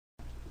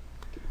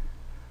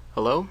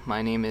Hello,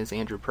 my name is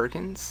Andrew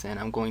Perkins, and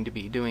I'm going to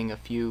be doing a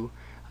few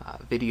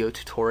video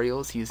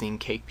tutorials using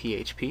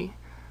Cakephp.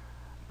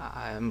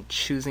 I'm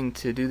choosing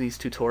to do these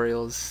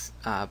tutorials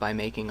by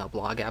making a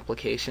blog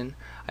application.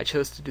 I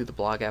chose to do the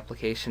blog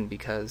application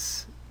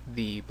because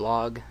the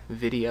blog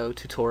video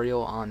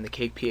tutorial on the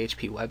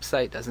Cakephp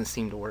website doesn't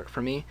seem to work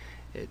for me.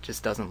 It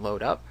just doesn't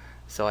load up,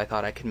 so I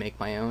thought I could make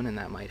my own and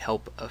that might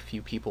help a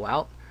few people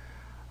out.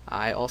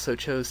 I also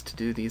chose to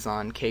do these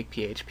on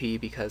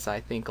Cakephp because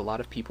I think a lot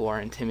of people are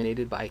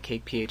intimidated by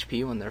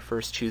Cakephp when they're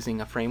first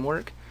choosing a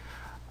framework.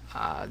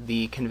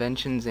 The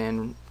conventions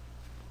and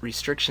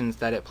restrictions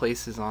that it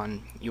places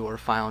on your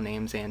file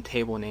names and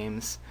table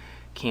names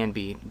can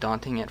be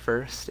daunting at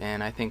first,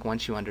 and I think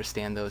once you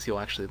understand those you'll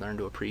actually learn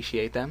to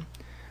appreciate them.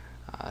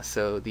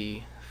 So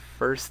the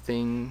first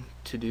thing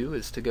to do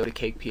is to go to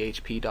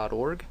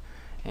cakephp.org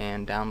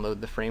and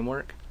download the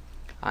framework.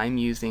 I'm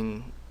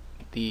using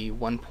the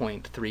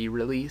 1.3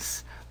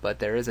 release, but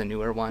there is a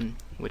newer one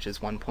which is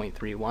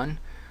 1.31.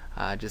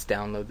 Just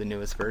download the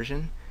newest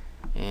version,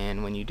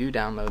 and when you do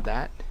download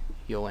that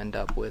you'll end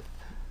up with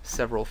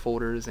several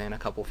folders and a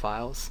couple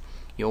files.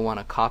 You'll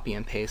want to copy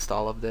and paste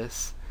all of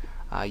this.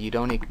 You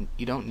don't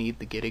need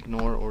the git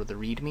ignore or the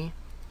readme,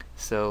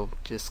 so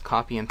just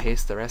copy and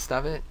paste the rest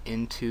of it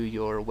into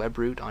your web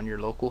root on your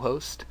local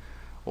host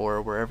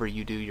or wherever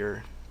you do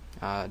your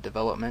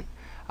development.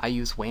 I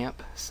use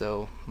WAMP,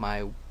 so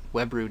my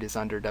web root is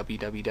under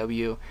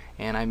www,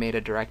 and I made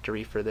a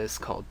directory for this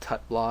called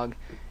tutblog,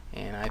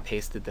 and I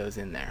pasted those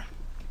in there.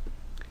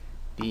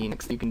 The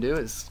next thing you can do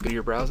is go to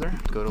your browser,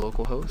 go to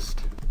localhost,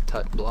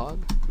 tutblog,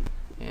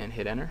 and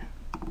hit enter.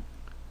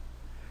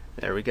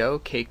 There we go,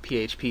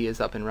 Cakephp is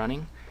up and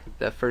running.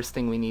 The first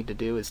thing we need to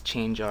do is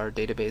change our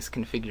database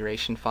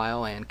configuration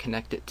file and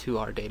connect it to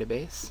our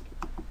database.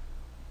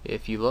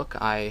 If you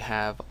look, I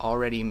have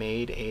already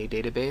made a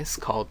database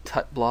called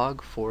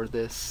tutblog for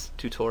this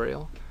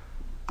tutorial.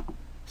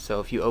 So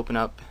if you open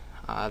up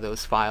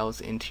those files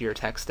into your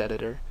text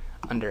editor,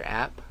 under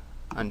app,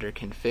 under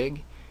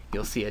config,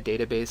 you'll see a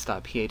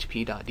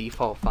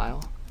database.php.default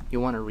file.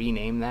 You'll want to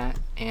rename that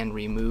and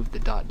remove the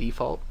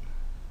 .default.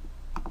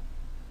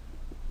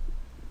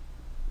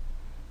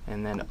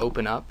 And then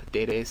open up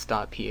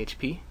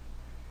database.php.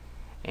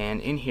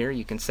 And in here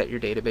you can set your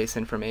database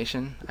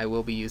information. I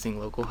will be using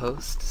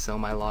localhost, so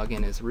my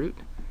login is root,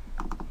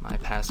 my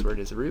password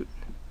is root,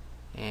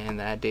 and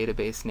that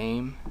database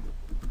name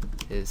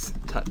is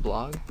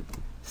tutblog.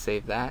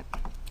 Save that,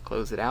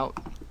 close it out,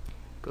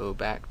 go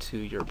back to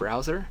your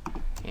browser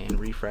and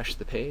refresh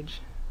the page.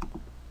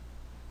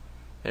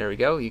 There we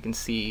go, you can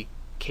see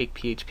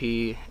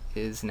Cakephp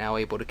is now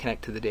able to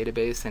connect to the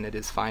database, and it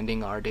is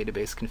finding our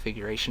database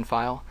configuration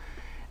file.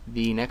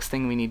 The next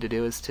thing we need to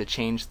do is to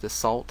change the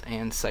salt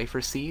and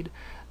cipher seed.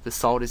 The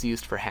salt is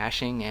used for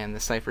hashing and the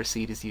cipher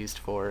seed is used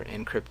for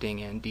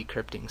encrypting and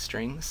decrypting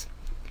strings.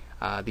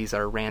 These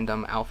are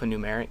random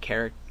alphanumeric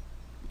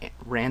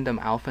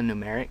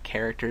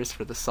characters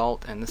for the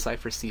salt, and the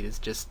cipher seed is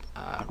just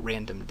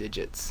random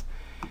digits.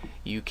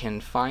 You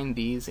can find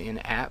these in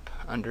app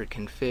under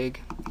config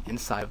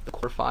inside of the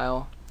core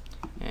file,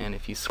 and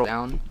if you scroll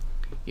down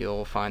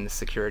you'll find the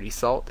security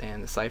salt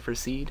and the cipher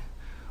seed.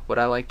 What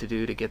I like to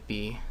do to get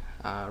the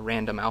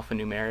random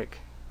alphanumeric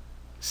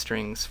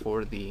strings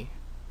for the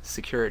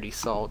security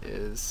salt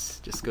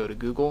is just go to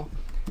Google,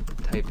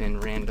 type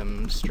in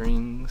random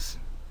strings,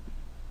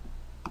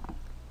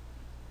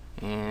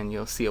 and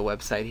you'll see a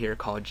website here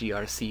called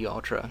GRC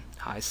Ultra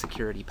High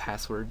Security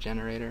Password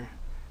Generator.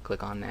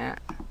 Click on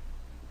that,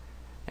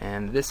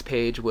 and this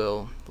page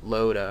will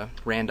load a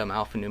random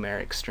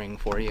alphanumeric string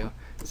for you,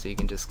 so you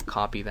can just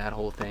copy that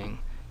whole thing,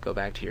 go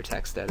back to your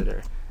text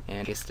editor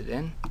and paste it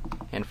in.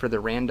 And for the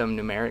random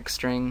numeric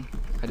string,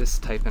 I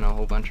just type in a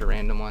whole bunch of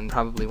random ones.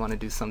 Probably want to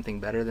do something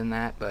better than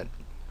that, but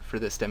for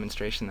this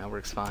demonstration that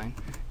works fine.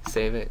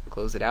 Save it,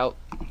 close it out,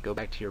 go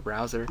back to your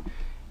browser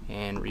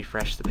and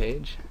refresh the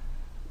page.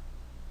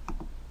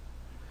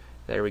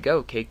 There we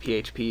go,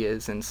 Cakephp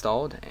is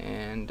installed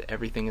and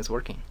everything is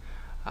working.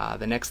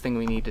 The next thing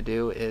we need to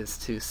do is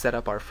to set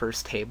up our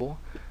first table.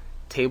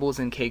 Tables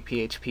in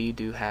Cakephp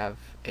do have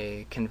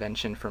a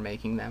convention for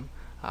making them.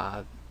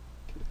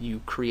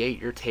 You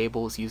create your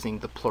tables using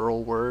the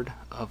plural word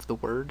of the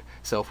word.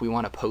 So if we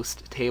want a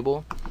post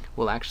table,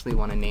 we'll actually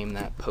want to name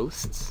that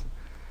posts,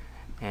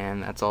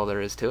 and that's all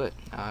there is to it.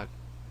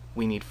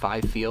 We need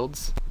 5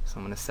 fields, so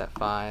I'm going to set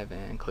 5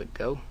 and click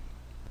go.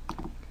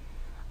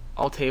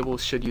 All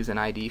tables should use an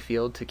ID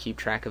field to keep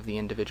track of the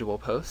individual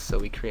posts, so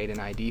we create an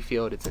ID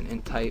field. It's an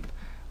int type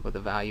with a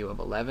value of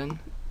 11.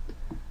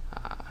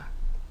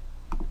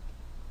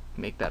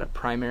 Make that a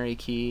primary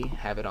key,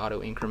 have it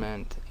auto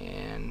increment,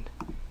 and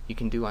you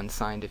can do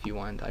unsigned if you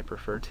want. I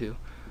prefer to.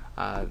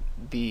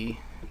 The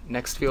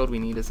next field we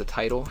need is a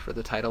title for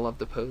the title of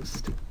the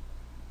post.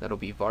 That'll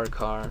be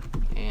varchar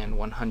and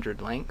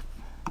 100 length.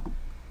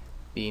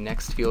 The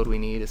next field we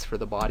need is for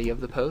the body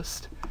of the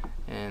post,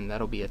 and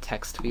that'll be a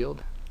text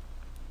field.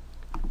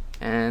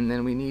 And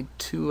then we need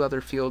 2 other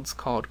fields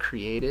called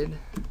created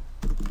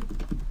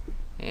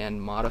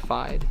and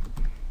modified.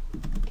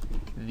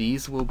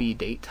 These will be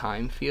date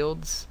time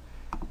fields.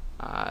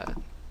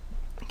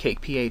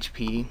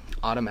 Cakephp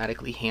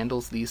automatically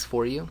handles these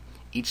for you.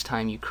 Each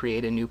time you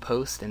create a new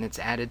post and it's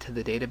added to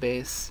the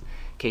database,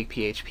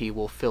 Cakephp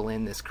will fill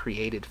in this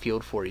created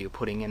field for you,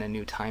 putting in a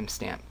new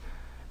timestamp.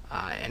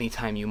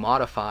 Anytime you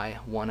modify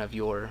one of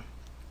your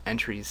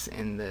entries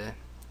in the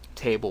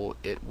table,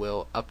 it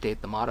will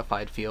update the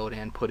modified field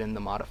and put in the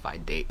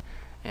modified date.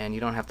 And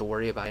you don't have to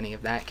worry about any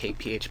of that.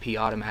 Cakephp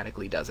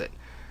automatically does it.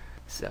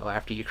 So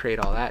after you create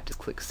all that, just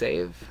click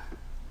Save.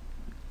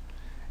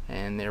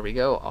 And there we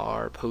go.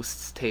 Our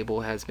posts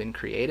table has been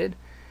created.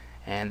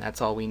 And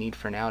that's all we need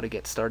for now to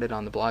get started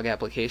on the blog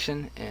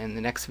application. In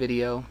the next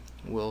video,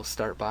 we'll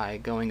start by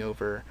going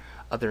over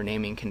other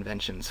naming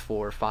conventions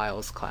for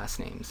files, class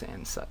names,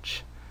 and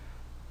such.